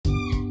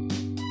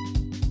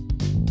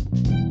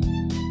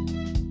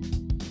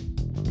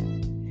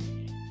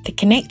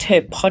Connect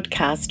Her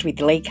podcast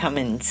with Lee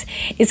Cummins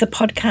is a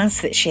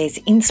podcast that shares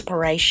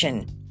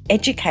inspiration,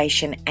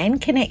 education,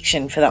 and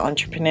connection for the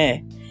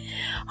entrepreneur.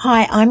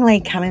 Hi, I'm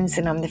Lee Cummins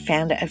and I'm the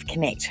founder of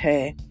Connect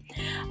Her.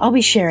 I'll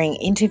be sharing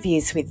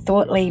interviews with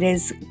thought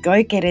leaders,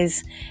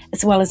 go-getters,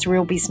 as well as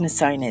real business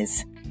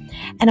owners.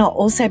 And I'll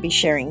also be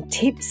sharing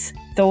tips,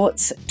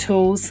 thoughts,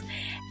 tools,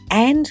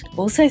 and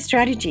also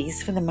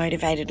strategies for the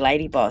motivated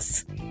lady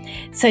boss.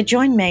 So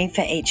join me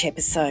for each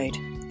episode.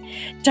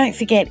 Don't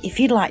forget, if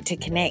you'd like to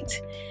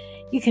connect,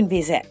 you can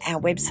visit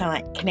our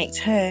website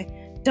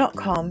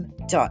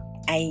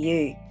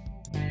connecther.com.au.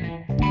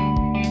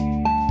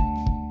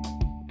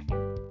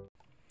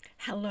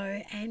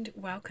 Hello and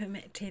welcome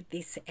to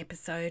this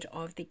episode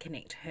of the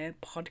Connect Her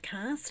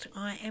podcast.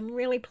 I am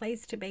really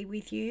pleased to be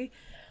with you.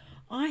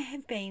 I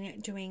have been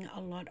doing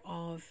a lot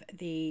of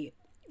the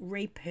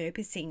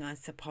repurposing, I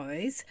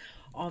suppose,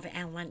 of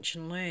our Lunch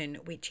and Learn,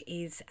 which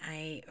is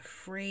a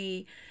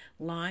free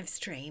live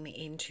stream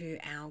into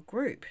our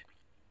group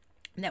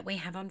that we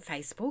have on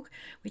Facebook,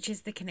 which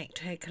is the Connect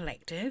Her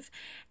Collective,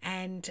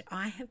 and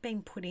I have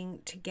been putting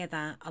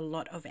together a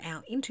lot of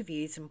our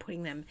interviews and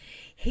putting them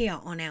here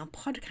on our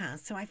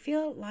podcast. So I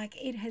feel like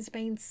it has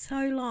been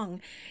so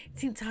long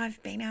since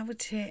I've been able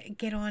to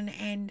get on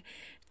and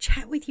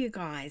chat with you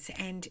guys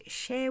and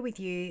share with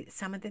you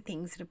some of the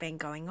things that have been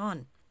going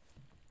on.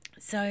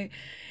 So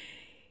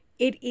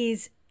it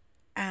is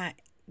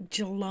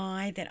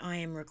July that I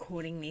am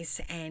recording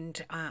this,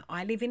 and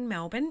I live in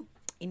Melbourne,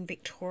 in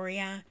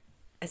Victoria,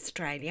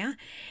 Australia,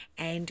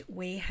 and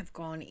we have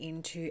gone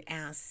into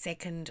our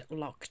second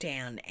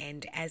lockdown,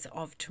 and as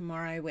of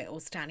tomorrow we're all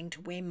starting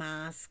to wear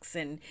masks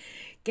and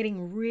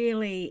getting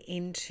really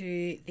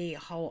into the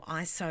whole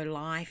ISO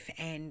life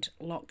and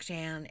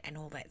lockdown and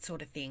all that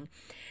sort of thing.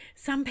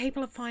 Some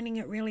people are finding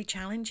it really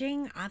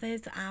challenging,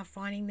 others are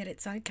finding that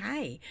it's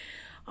okay.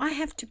 I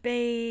have to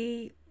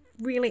be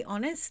really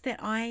honest that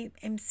I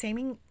am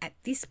seeming at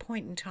this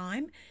point in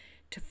time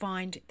to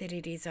find that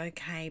it is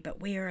okay,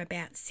 but we are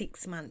about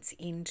 6 months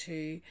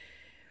into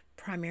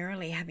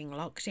primarily having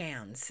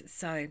lockdowns.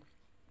 So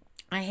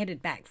I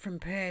headed back from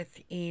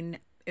Perth in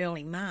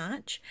early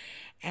March,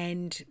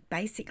 and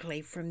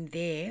basically from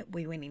there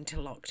we went into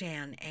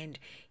lockdown, and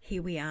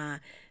here we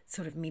are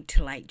sort of mid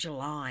to late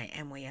July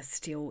and we are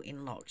still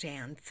in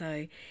lockdown.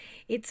 So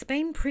it's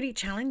been pretty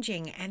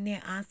challenging, and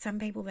there are some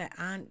people that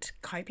aren't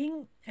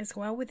coping as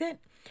well with it,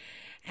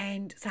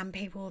 and some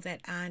people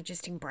that are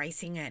just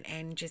embracing it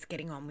and just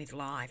getting on with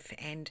life.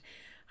 And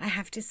I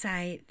have to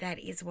say that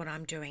is what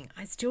I'm doing.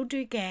 I still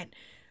do get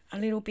a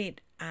little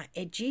bit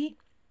edgy,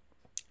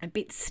 a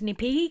bit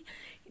snippy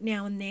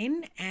now and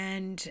then,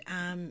 and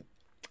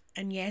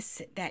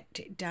yes,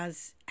 that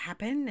does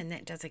happen and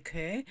that does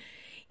occur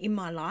in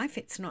my life.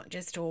 It's not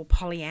just all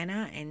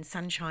Pollyanna and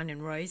sunshine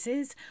and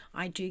roses.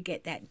 I do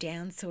get that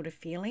down sort of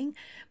feeling,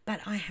 but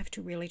I have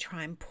to really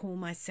try and pull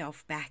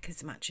myself back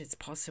as much as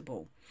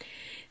possible.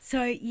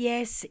 So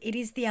yes, it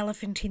is the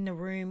elephant in the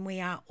room. We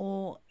are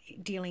all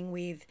dealing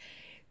with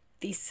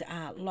this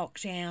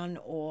lockdown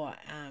or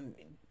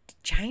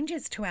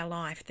changes to our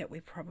life that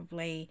we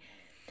probably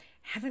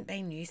haven't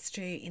been used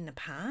to in the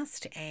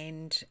past,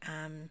 and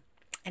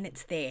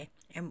it's there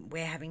and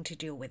we're having to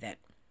deal with it.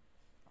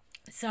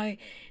 So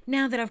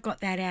now that I've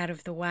got that out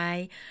of the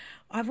way,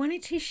 I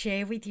wanted to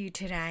share with you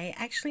today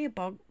actually a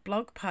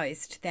blog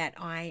post that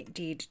I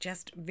did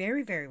just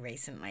very, very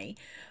recently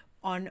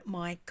on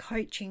my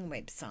coaching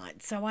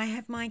website. So I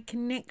have my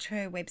Connect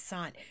Her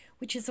website,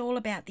 which is all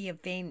about the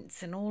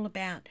events and all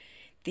about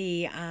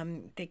the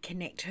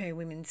Connect Her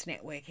Women's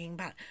Networking,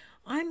 but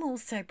I'm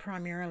also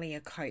primarily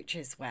a coach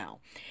as well,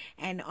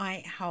 and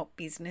I help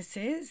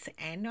businesses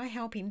and I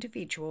help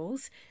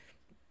individuals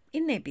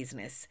in their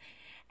business.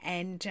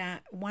 And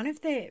one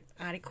of the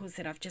articles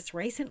that I've just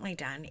recently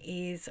done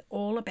is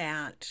all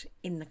about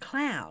in the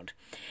cloud.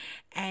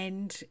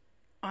 And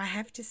I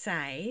have to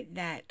say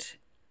that,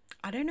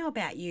 I don't know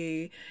about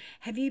you,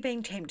 have you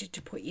been tempted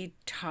to put your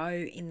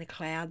toe in the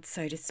cloud,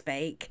 so to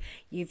speak?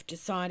 You've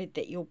decided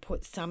that you'll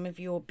put some of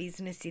your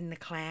business in the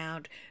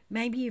cloud.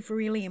 Maybe you've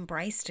really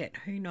embraced it,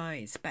 who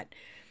knows? But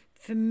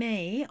for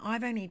me,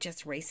 I've only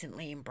just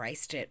recently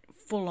embraced it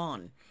full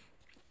on.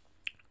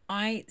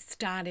 I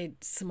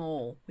started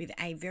small with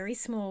a very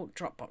small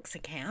Dropbox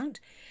account,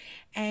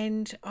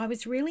 and I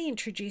was really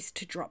introduced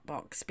to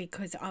Dropbox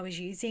because I was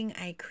using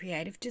a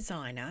creative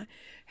designer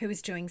who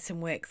was doing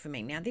some work for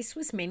me. Now, this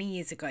was many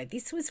years ago.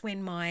 This was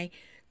when my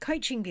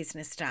coaching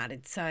business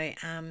started. So,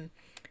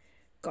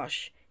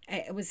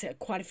 it was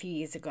quite a few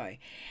years ago,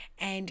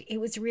 and it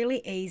was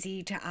really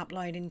easy to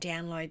upload and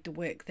download the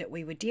work that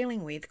we were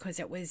dealing with because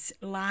it was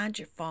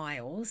large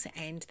files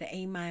and the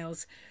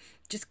emails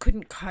just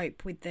couldn't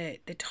cope with the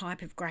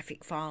type of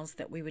graphic files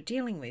that we were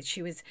dealing with.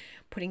 She was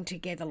putting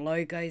together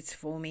logos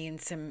for me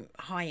and some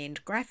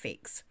high-end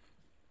graphics.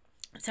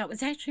 So it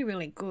was actually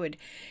really good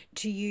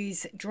to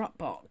use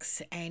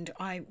Dropbox, and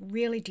I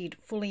really did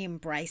fully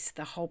embrace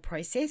the whole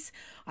process.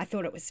 I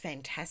thought it was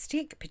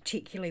fantastic,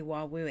 particularly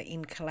while we were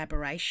in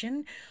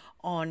collaboration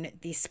on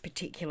this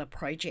particular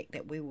project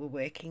that we were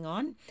working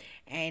on,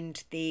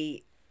 and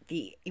the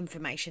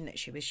information that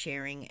she was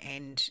sharing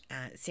and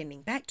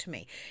sending back to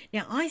me.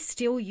 Now, I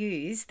still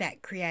use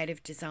that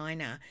creative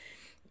designer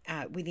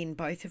within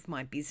both of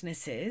my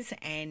businesses,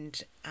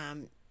 and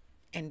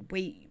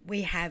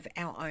we have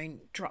our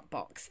own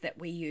Dropbox that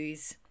we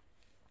use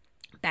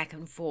back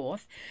and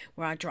forth,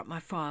 where I drop my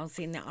files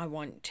in that I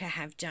want to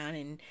have done,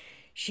 and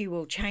she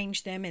will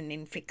change them and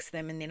then fix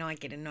them, and then I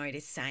get a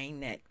notice saying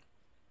that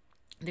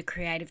the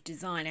creative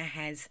designer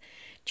has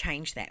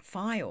changed that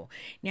file.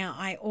 Now,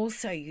 I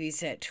also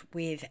use it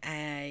with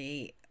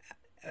a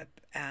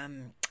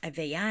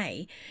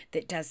VA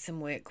that does some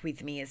work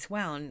with me as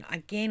well. And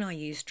again, I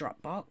use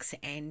Dropbox,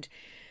 and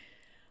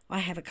I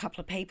have a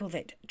couple of people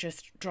that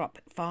just drop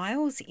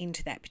files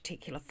into that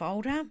particular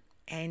folder,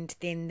 and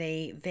then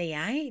the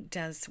VA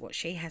does what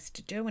she has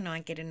to do, and I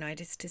get a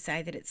notice to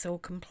say that it's all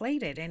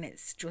completed, and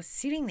it's just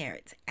sitting there.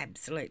 It's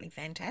absolutely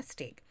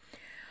fantastic.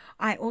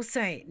 I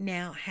also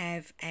now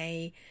have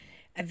a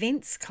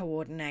events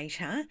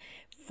coordinator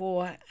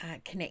for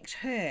Connect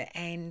Her,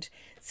 and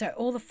so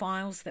all the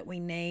files that we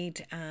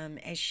need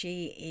as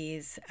she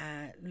is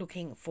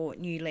looking for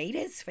new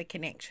leaders for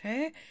Connect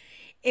Her,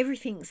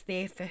 everything's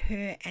there for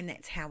her, and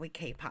that's how we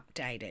keep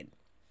updated.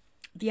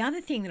 The other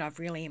thing that I've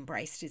really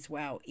embraced as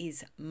well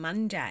is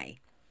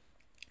Monday,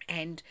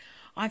 and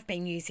I've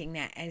been using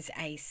that as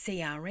a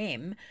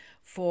CRM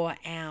for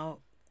our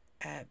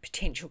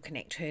potential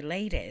Connect Her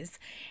leaders,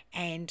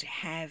 and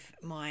have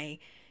my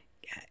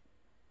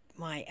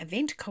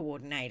event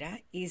coordinator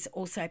is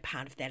also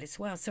part of that as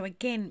well. So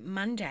again,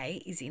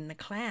 Monday is in the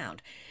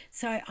cloud.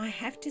 So I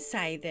have to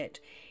say that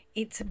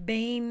it's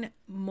been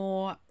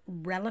more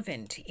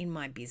relevant in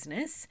my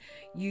business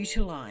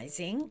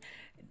utilising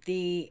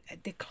the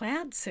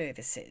cloud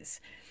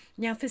services.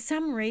 Now, for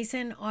some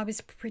reason, I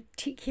was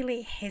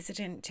particularly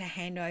hesitant to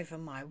hand over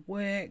my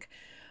work,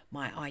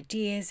 my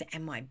ideas,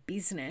 and my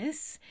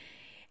business,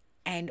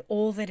 and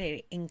all that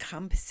it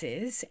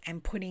encompasses,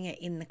 and putting it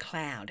in the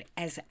cloud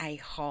as a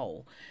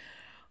whole.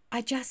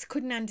 I just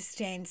couldn't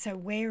understand. So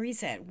where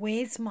is it?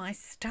 Where's my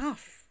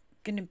stuff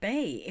going to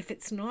be? If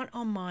it's not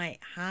on my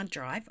hard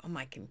drive on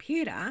my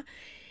computer,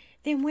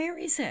 then where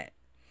is it?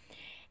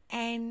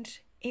 And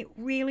it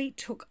really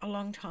took a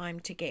long time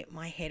to get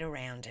my head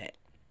around it.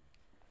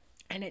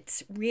 And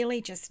it's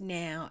really just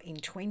now in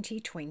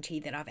 2020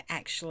 that I've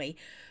actually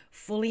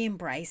fully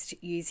embraced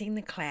using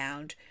the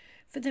cloud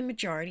for the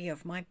majority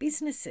of my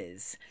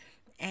businesses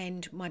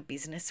and my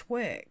business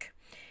work.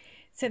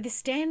 So the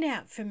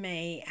standout for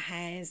me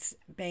has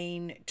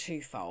been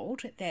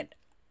twofold. That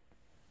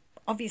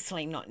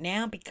obviously not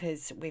now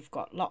because we've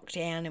got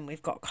lockdown and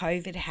we've got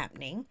COVID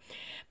happening,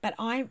 but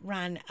I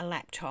run a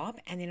laptop,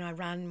 and then I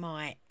run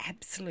my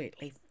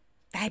absolutely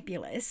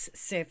fabulous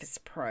Surface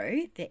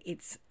Pro. That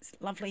it's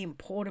lovely and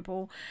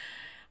portable.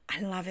 I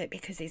love it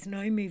because there's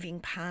no moving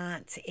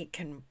parts. It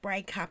can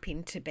break up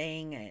into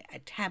being a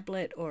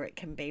tablet, or it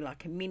can be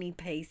like a mini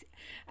piece,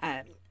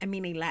 a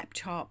mini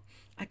laptop.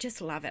 I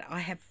just love it. I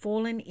have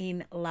fallen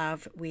in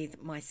love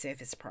with my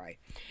Surface Pro.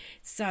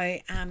 So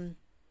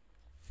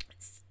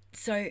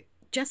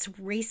just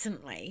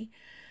recently,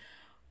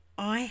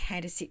 I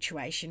had a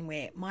situation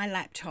where my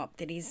laptop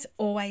that is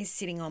always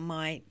sitting on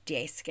my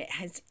desk, it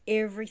has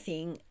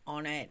everything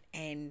on it,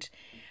 and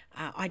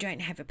I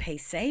don't have a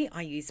PC.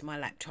 I use my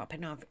laptop,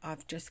 and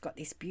I've just got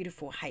this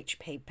beautiful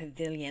HP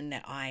Pavilion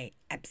that I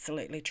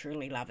absolutely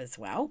truly love as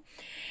well.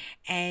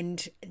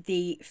 And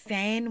the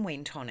fan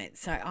went on it,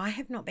 so I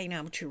have not been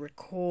able to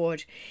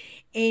record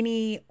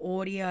any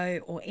audio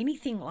or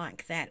anything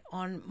like that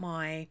on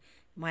my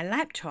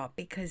laptop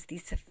because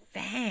this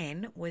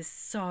fan was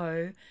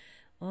so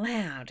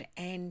loud,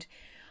 and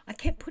I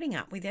kept putting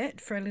up with it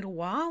for a little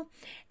while,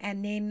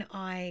 and then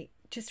I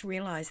just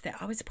realized that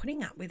I was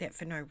putting up with it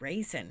for no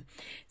reason.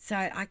 So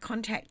I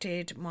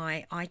contacted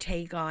my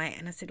IT guy,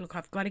 and I said, look,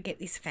 I've got to get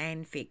this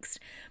fan fixed,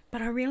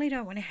 but I really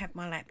don't want to have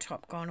my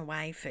laptop gone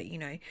away for,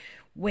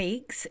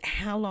 weeks.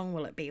 How long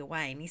will it be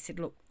away? And he said,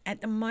 look,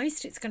 at the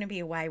most it's going to be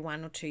away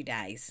 1 or 2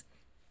 days,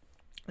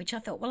 which I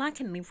thought, well, I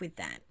can live with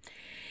that.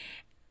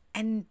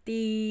 And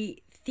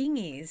the thing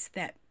is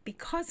that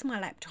because my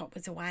laptop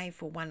was away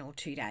for 1 or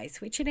 2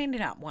 days, which it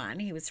ended up one,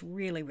 he was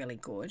really, really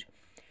good,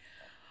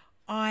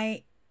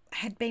 I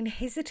had been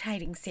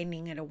hesitating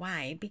sending it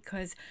away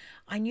because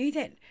I knew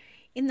that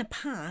in the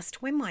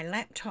past, when my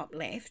laptop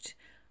left,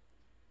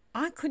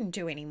 I couldn't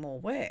do any more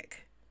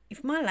work.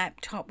 If my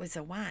laptop was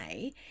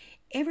away,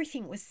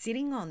 everything was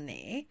sitting on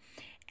there,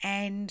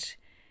 and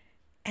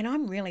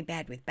I'm really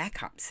bad with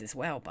backups as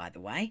well, by the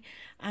way.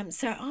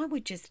 So I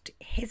would just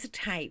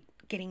hesitate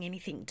getting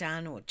anything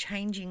done or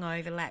changing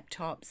over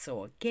laptops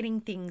or getting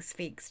things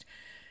fixed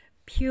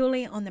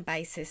purely on the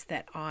basis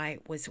that I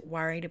was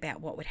worried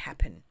about what would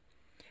happen.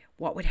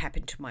 What would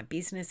happen to my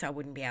business? I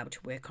wouldn't be able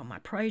to work on my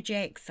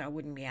projects. I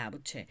wouldn't be able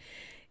to,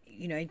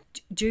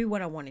 do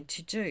what I wanted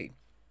to do.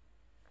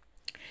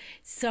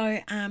 So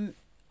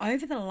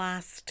over the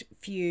last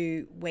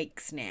few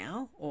weeks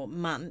now, or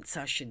months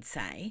I should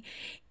say,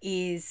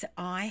 is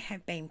I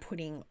have been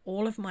putting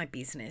all of my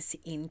business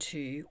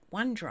into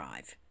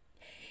OneDrive.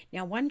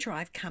 Now,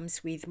 OneDrive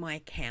comes with my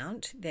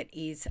account that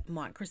is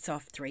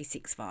Microsoft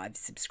 365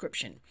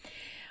 subscription.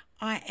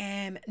 I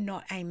am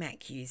not a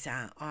Mac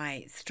user.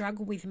 I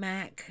struggle with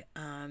Mac.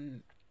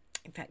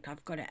 In fact,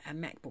 I've got a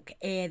MacBook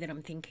Air that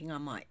I'm thinking I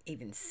might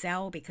even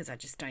sell because I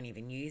just don't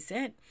even use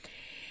it.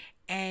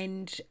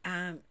 And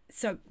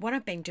so what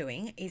I've been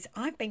doing is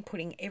I've been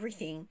putting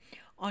everything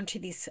onto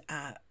this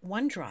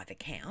OneDrive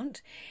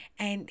account,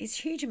 and this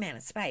huge amount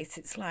of space.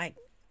 It's like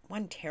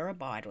 1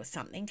 terabyte or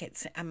something.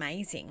 It's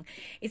amazing.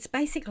 It's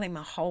basically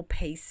my whole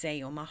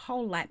PC or my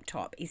whole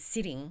laptop is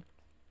sitting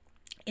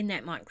in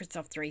that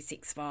Microsoft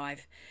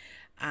 365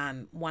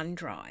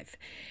 OneDrive.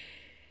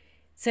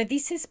 So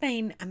this has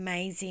been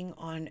amazing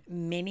on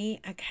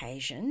many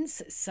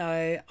occasions.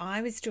 So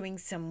I was doing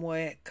some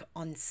work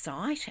on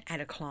site at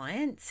a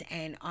client's,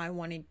 and I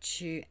wanted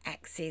to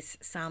access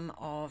some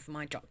of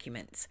my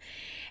documents,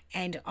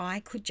 and I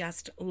could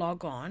just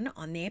log on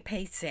their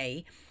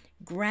PC,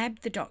 grab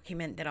the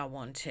document that I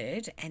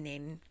wanted, and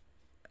then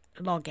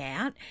log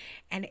out,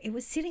 and it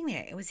was sitting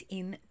there. It was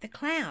in the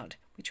cloud,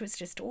 which was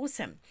just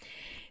awesome.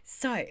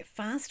 So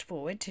fast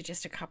forward to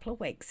just a couple of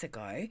weeks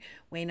ago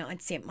when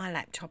I'd sent my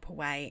laptop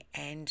away,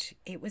 and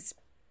it was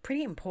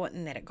pretty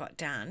important that it got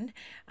done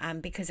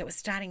because it was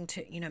starting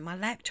to, my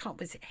laptop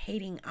was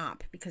heating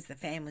up because the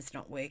fan was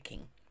not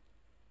working.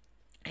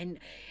 And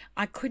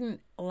I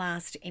couldn't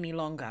last any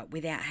longer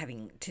without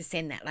having to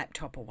send that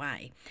laptop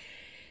away.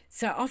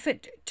 So off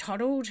it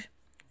toddled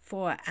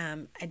for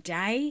a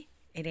day,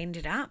 it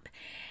ended up,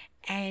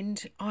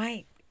 and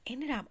I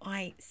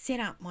set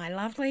up my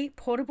lovely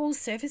portable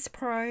Surface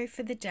Pro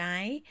for the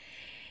day.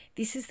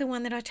 This is the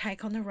one that I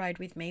take on the road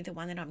with me, the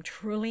one that I'm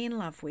truly in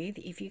love with,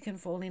 if you can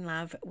fall in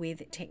love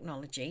with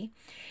technology.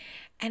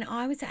 And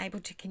I was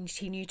able to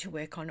continue to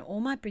work on all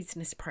my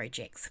business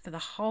projects for the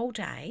whole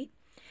day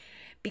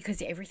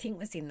because everything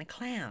was in the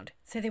cloud.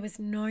 So there was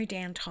no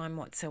downtime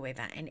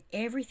whatsoever, and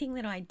everything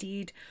that I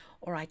did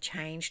or I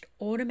changed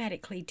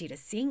automatically did a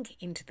sync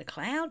into the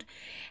cloud,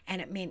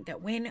 and it meant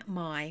that when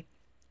my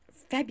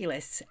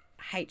fabulous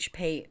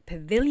HP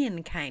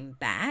Pavilion came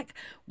back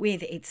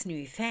with its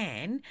new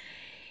fan,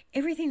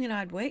 everything that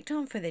I'd worked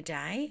on for the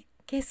day,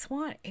 guess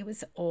what? It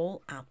was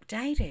all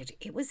updated.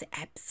 It was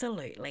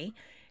absolutely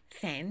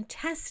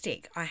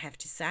fantastic, I have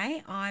to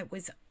say. I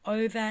was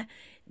over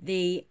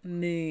the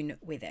moon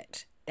with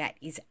it. That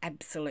is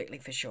absolutely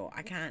for sure.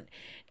 I can't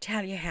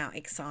tell you how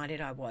excited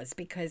I was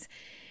because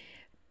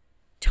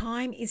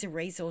time is a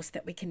resource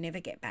that we can never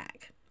get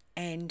back.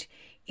 And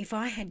if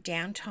I had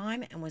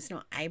downtime and was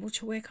not able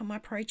to work on my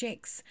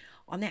projects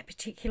on that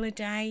particular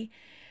day,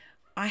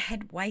 I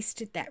had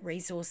wasted that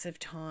resource of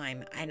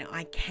time and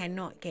I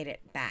cannot get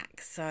it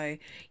back. So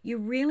you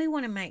really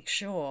want to make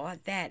sure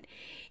that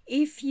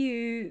if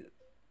you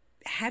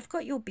have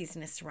got your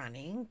business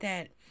running,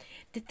 that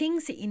the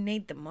things that you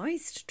need the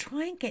most,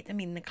 try and get them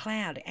in the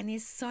cloud. And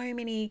there's so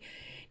many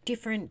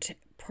different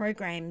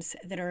programs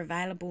that are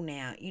available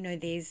now.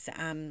 There's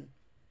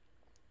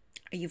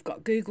you've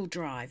got Google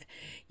Drive,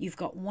 you've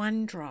got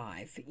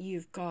OneDrive,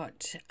 you've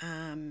got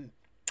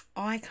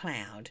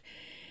iCloud,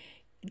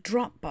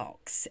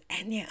 Dropbox,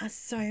 and there are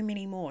so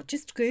many more.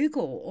 Just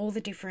Google all the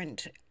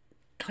different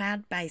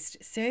cloud-based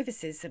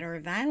services that are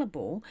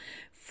available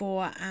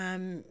for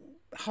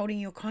holding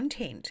your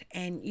content,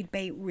 and you'd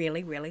be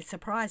really, really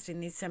surprised.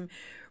 And there's some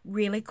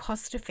really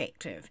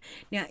cost-effective.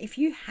 Now, if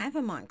you have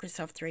a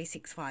Microsoft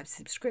 365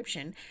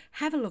 subscription,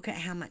 have a look at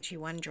how much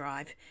your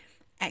OneDrive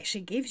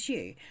actually gives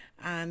you,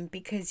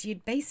 because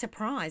you'd be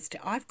surprised.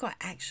 I've got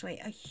actually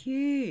a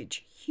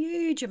huge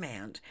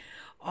amount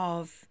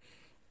of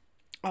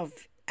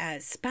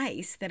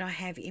space that I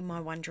have in my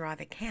OneDrive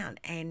account,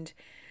 and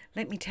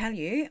let me tell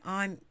you,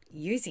 I'm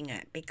using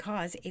it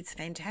because it's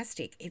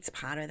fantastic. It's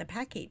part of the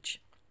package.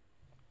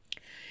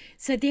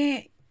 So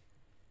they're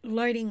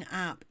loading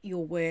up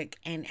your work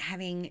and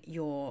having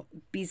your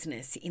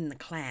business in the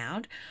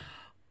cloud.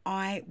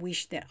 I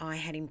wish that I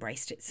had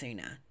embraced it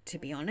sooner, to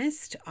be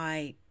honest.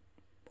 I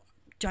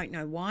don't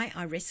know why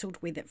I wrestled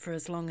with it for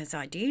as long as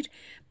I did,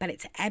 but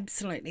it's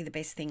absolutely the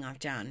best thing I've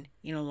done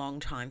in a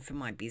long time for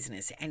my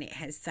business, and it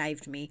has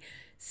saved me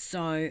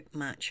so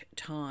much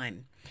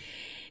time.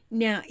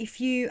 Now,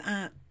 if you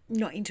are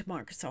not into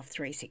Microsoft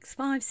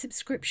 365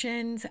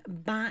 subscriptions,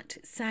 but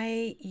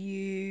say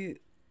you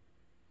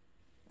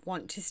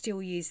want to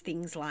still use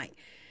things like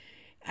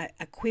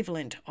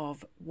equivalent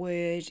of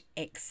Word,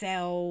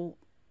 Excel,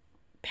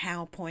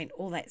 PowerPoint,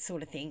 all that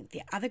sort of thing,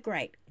 the other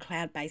great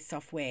cloud-based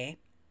software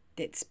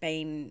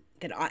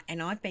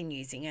I've been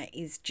using it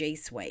is G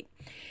Suite.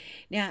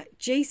 Now,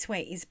 G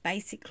Suite is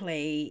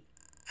basically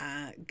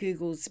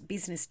Google's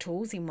business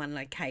tools in one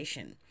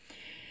location.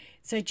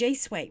 So G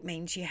Suite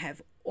means you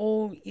have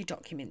all your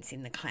documents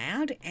in the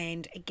cloud,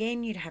 and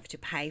again, you'd have to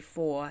pay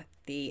for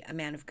the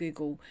amount of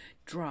Google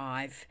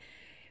Drive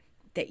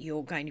that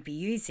you're going to be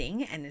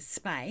using and the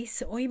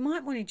space, or you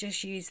might want to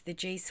just use the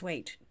G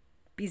Suite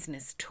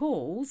business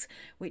tools,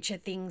 which are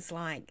things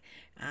like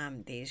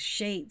there's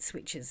Sheets,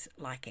 which is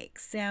like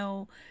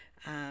Excel,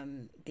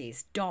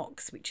 there's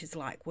Docs, which is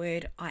like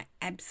Word. I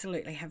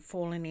absolutely have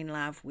fallen in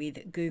love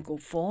with Google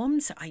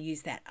Forms. I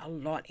use that a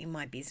lot in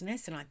my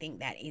business, and I think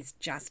that is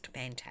just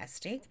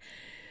fantastic.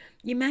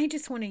 You may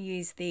just want to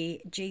use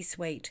the G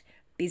Suite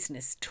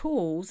business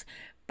tools,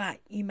 but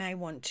you may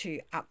want to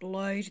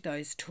upload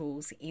those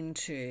tools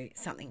into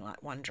something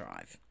like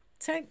OneDrive.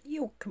 So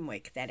you can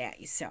work that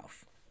out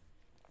yourself.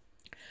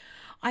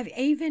 I've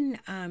even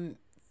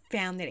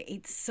found that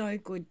it's so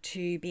good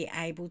to be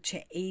able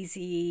to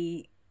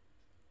easily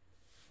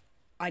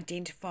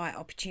identify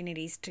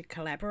opportunities to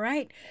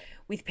collaborate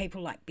with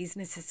people like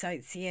business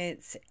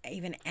associates,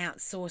 even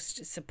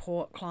outsourced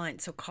support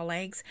clients or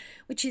colleagues,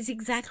 which is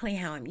exactly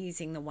how I'm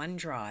using the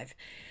OneDrive.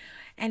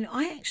 And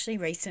I actually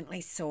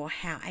recently saw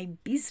how a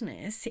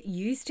business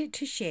used it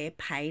to share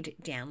paid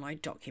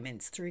download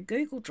documents through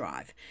Google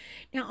Drive.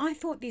 Now, I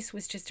thought this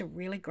was just a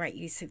really great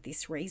use of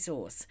this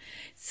resource.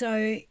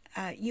 So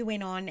you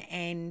went on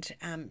and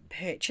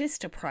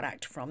purchased a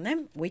product from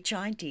them, which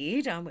I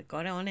did. I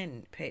got on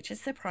and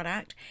purchased the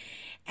product.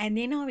 And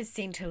then I was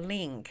sent a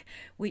link,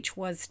 which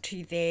was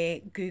to their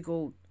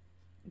Google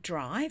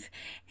Drive,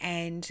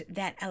 and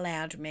that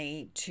allowed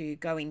me to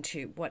go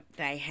into what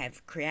they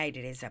have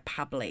created as a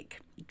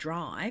public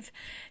drive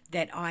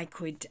that I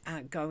could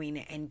go in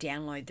and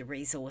download the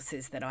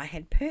resources that I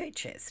had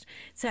purchased.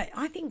 So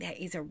I think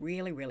that is a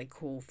really, really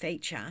cool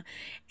feature,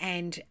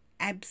 and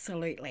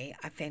absolutely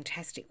a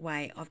fantastic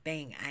way of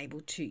being able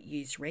to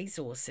use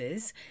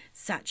resources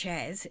such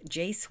as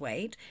G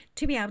Suite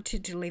to be able to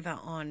deliver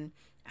on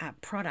a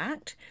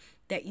product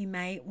that you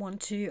may want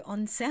to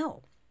on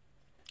sell.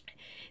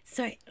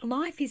 So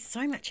life is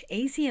so much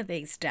easier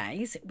these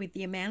days with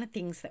the amount of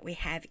things that we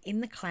have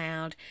in the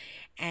cloud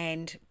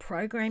and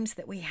programs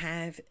that we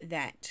have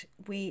that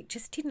we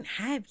just didn't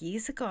have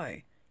years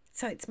ago.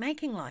 So it's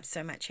making life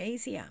so much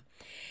easier.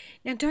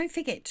 Now, don't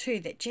forget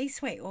too that G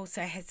Suite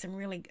also has some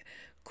really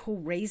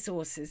cool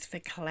resources for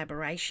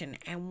collaboration,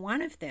 and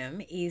one of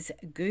them is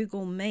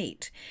Google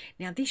Meet.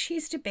 Now, this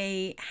used to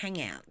be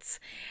Hangouts,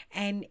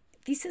 and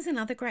this is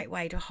another great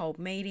way to hold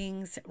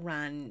meetings,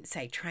 run,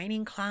 say,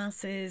 training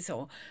classes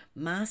or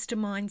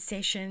mastermind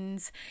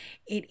sessions.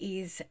 It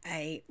is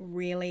a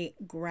really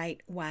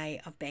great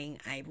way of being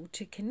able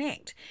to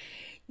connect.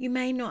 You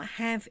may not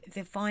have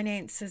the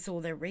finances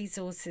or the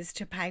resources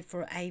to pay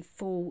for a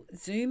full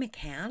Zoom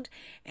account,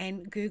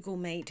 and Google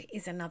Meet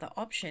is another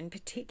option,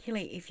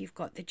 particularly if you've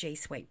got the G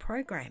Suite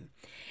program.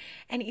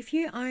 And if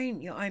you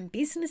own your own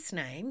business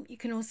name, you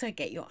can also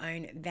get your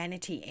own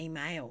vanity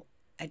email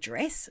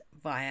address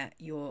via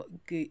your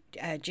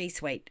G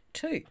Suite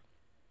too.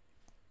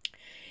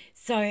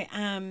 So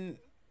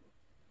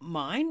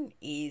mine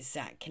is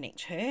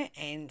Connect Her,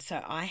 and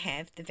so I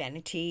have the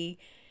vanity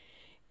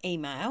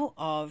email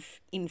of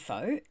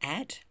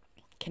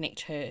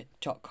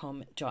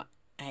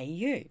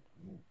info@connecther.com.au.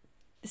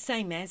 The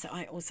same as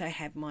I also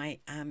have my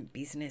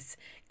business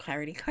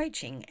clarity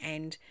coaching,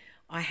 and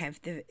I have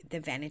the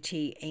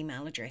vanity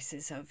email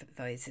addresses of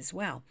those as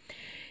well.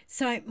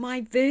 So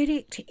my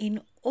verdict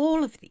in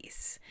all of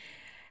this,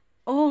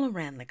 all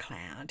around the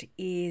cloud,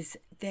 is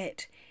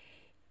that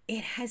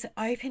it has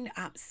opened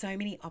up so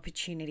many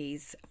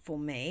opportunities for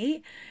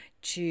me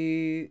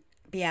to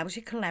be able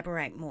to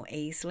collaborate more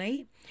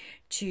easily,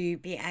 to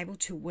be able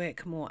to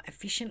work more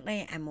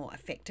efficiently and more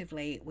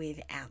effectively with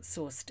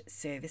outsourced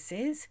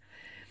services.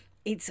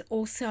 It's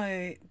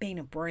also been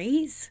a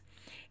breeze.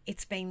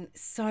 It's been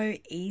so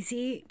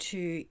easy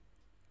to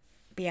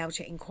be able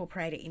to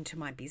incorporate it into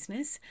my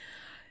business.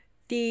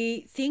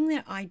 The thing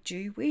that I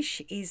do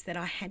wish is that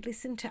I had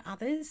listened to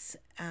others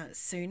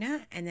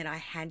sooner, and that I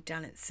had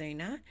done it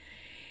sooner.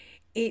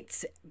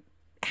 It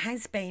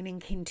has been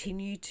and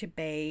continue to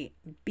be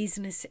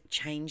business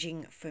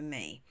changing for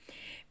me,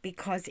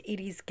 because it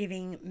is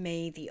giving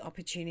me the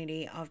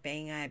opportunity of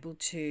being able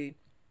to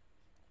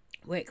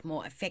work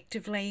more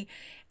effectively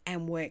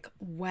and work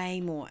way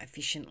more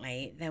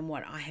efficiently than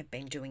what I have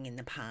been doing in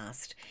the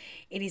past.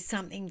 It is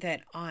something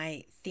that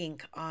I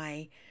think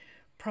I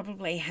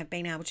probably have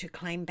been able to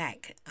claim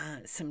back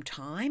some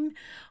time.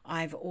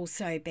 I've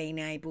also been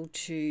able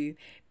to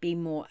be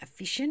more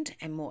efficient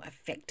and more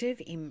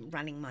effective in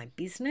running my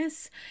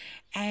business,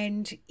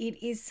 and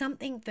it is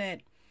something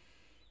that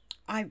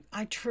I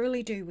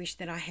truly do wish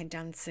that I had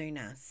done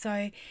sooner.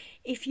 So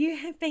if you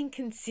have been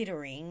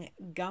considering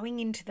going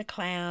into the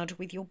cloud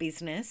with your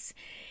business,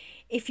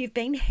 if you've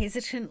been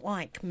hesitant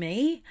like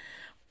me,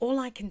 all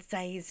I can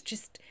say is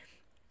just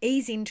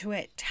ease into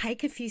it,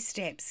 take a few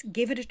steps,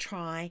 give it a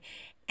try,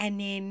 and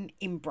then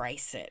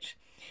embrace it.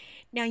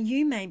 Now,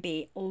 you may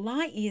be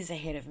light years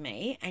ahead of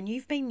me, and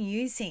you've been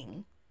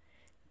using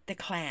the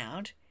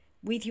cloud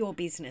with your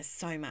business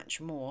so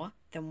much more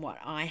than what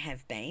I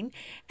have been,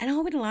 and I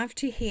would love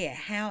to hear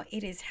how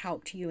it has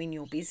helped you in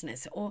your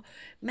business. Or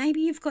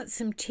maybe you've got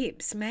some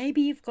tips,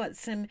 maybe you've got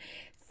some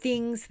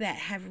things that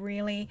have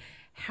really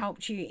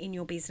helped you in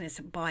your business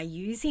by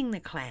using the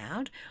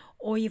cloud,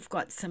 or you've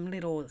got some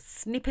little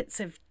snippets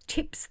of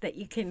tips that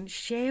you can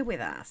share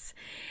with us.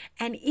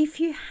 And if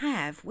you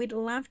have, we'd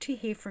love to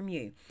hear from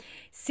you.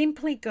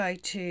 Simply go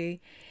to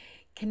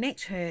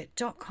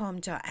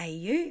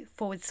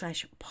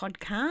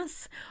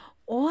connecther.com.au/podcasts,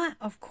 or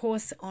of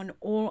course on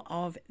all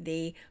of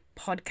the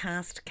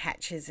podcast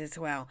catches as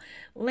well.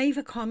 Leave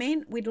a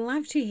comment. We'd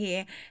love to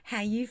hear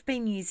how you've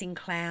been using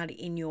cloud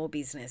in your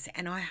business,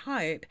 and I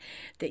hope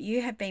that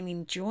you have been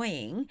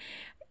enjoying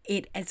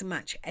it as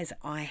much as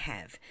I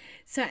have.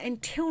 So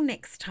until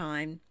next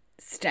time,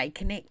 stay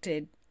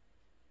connected.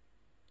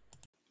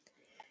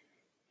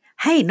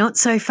 Hey, not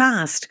so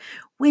fast.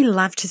 We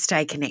love to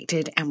stay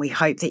connected and we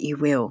hope that you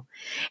will.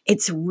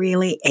 It's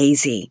really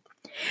easy.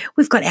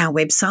 We've got our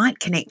website,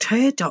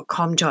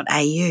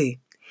 connecther.com.au.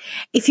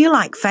 If you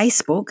like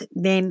Facebook,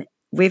 then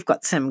we've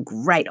got some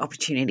great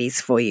opportunities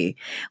for you.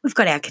 We've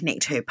got our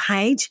Connect Her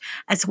page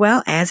as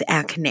well as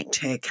our Connect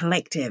Her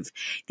Collective.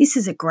 This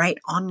is a great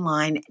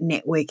online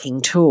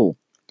networking tool.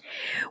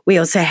 We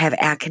also have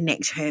our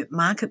Connect Her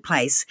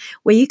Marketplace,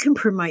 where you can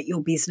promote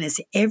your business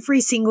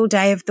every single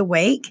day of the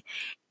week,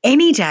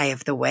 any day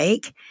of the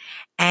week,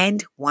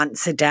 and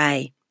once a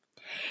day.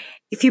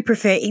 If you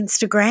prefer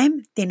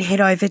Instagram, then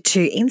head over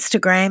to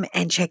Instagram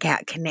and check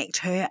out Connect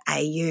Her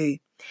AU.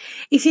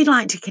 If you'd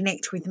like to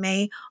connect with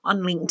me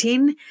on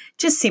LinkedIn,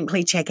 just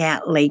simply check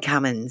out Lee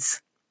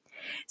Cummins.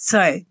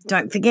 So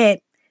don't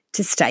forget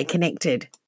to stay connected.